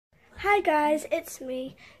Hi guys, it's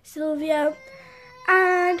me, Sylvia,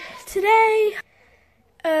 and today,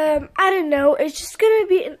 I don't know, it's just gonna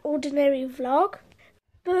be an ordinary vlog,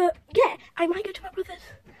 but yeah, I might go to my brother's,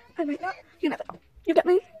 I might not, you never know, you get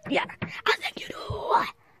me? Yeah, I think you do.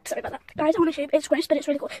 Sorry about that. Guys, I want to show you, it's gross, but it's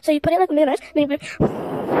really cool. So you put it like on your nose, then you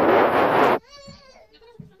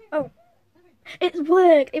oh, it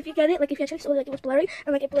worked, if you get it, like if you actually saw like it was blurry,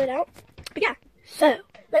 and like it blurred out, but yeah, so,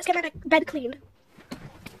 let's get my bed cleaned.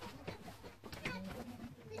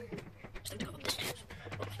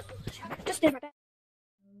 Just in my bed.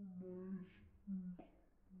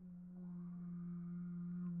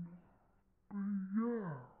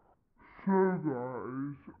 Yeah. So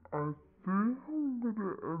guys, I think I'm gonna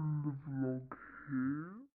end the vlog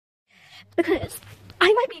here. Because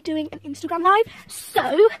I might be doing an Instagram live,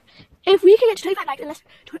 so if we can get to 25 likes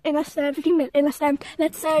in less than 15 minutes, in less than,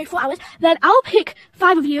 let's say, 4 hours, then I'll pick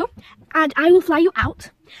 5 of you, and I will fly you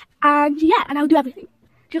out, and yeah, and I'll do everything.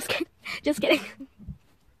 Just kidding.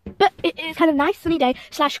 But it is kind of nice sunny day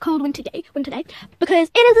 / cold winter day,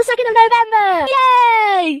 because it is the 2nd of November!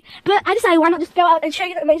 Yay! But I decided why not just go out and show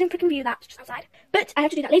you the amazing freaking view that's just outside. But I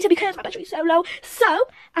have to do that later because my battery is so low. So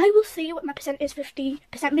I will see what my percent is, 50%,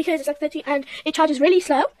 because it's like 30 and it charges really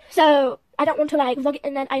slow. So I don't want to like vlog it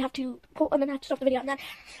and then I have to pause and then I have to stop the video and then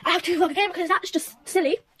I have to vlog again because that's just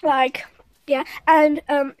silly. Like, yeah, and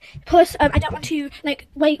plus I don't want to like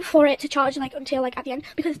wait for it to charge like until like at the end,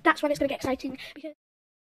 because that's when it's gonna get exciting. Because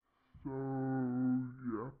So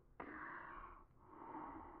yeah.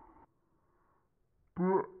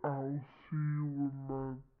 But I'll see when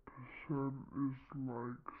my percent is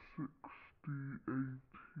like 60,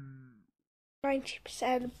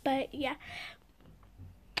 80. 90%, but yeah.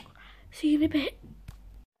 See you in a bit.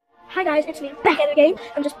 Hi guys, it's me, back in the game.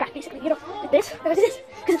 I'm just back basically, you know, like this, and like this,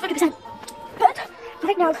 because it's 50%. But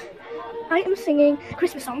right now, I am singing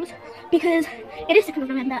Christmas songs because it is 2nd of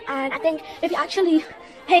November, and I think if you actually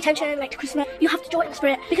pay attention like to Christmas, you have to join in the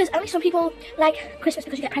spirit, because only some people like Christmas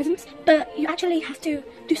because you get presents, but you actually have to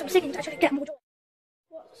do some singing to actually get more joy.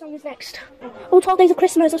 What song is next? All 12 Days of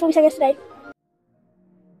Christmas, that's what we sang yesterday.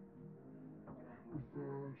 The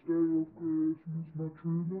first day of Christmas, my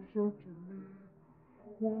true love said to me,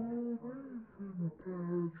 why wait in a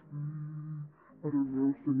pear tree? I don't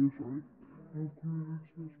know, singing, sorry. Oh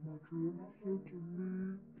Christmas, my true love said to me,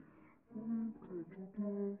 we've got your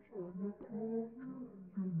clothes on the porch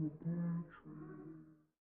in the pear tree.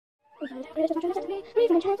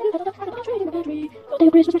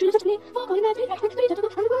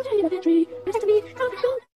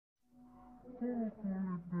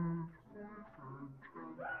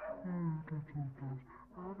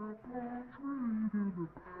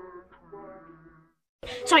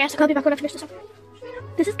 Sorry, I have to be back when I finish this song.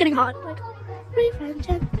 This is getting hard. Like, on a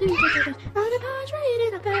porch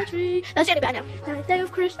in a pear tree. That's the only bit I know. 9th day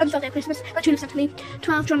of Christmas, 12th day of Christmas, my true love sent to me.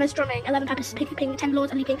 12 drummers drumming, 11 pipers picking, 10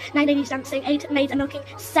 lords a leaping, 9 ladies dancing, 8 maids a milking,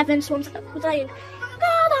 7 swans laying.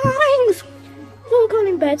 Gatherings, 4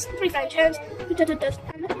 calling birds, 3 flying churns, so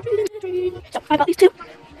I got these 2.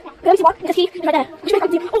 Let me see one, because he is right there. Which way can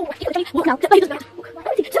I see? Oh, he got the walk now. He doesn't matter.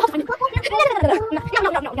 Let me see. So hard to find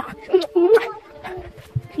him. No.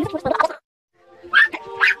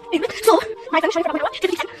 So, my friend showing for my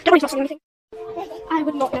 50%. Don't worry, it's not saying anything. I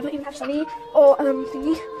would not never even have Sunny or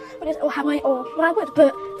thingy, or Hawaii, or well, I would,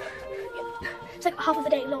 but yeah, it's like half of the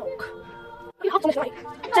day long. You have to miss right.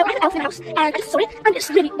 So I have an elf in the house, and I just saw it, and it's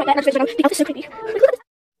really right there. And the elf is so creepy. Like, look at this.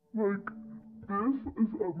 Like, this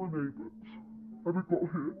is at my neighbour's. Have we got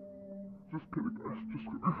here? Just kidding, guys, just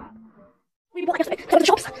kidding. We bought like yesterday, so the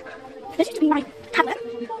shops. This used to be my tablet.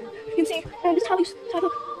 You can see, this is how we use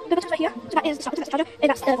the button right here. So that is the stop, that's the charger, and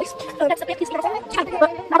that's the voice. That's the big piece of tablet, but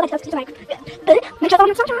now what it does is like, make sure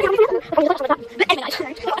it's on your but anyway guys,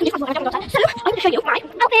 I'm just so I'm going to show you my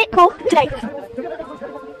outfit for today. So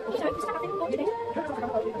this is my outfit for today.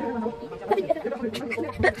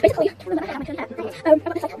 But basically, I'm going to have my shirt. I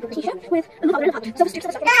got this like t-shirt with a little hat, so strips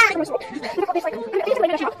and stuff. I've got this like, I'm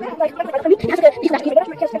going to shop, like, for me, it has a piece of that,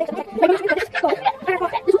 my kids, my mom should this, but I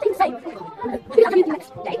thought this will be the same. We have to do the next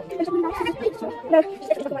day, and something nice, no,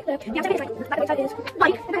 just something like the activity is like, back inside is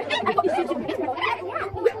bike, and I've got these suits, oh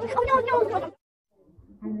no.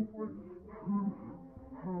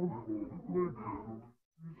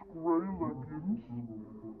 Grey leggings,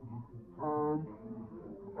 and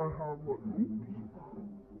I have like, oops,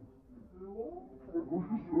 oh,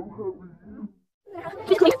 he's so heavy.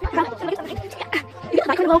 Basically, you get the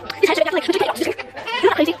back on the wall, it's actually like,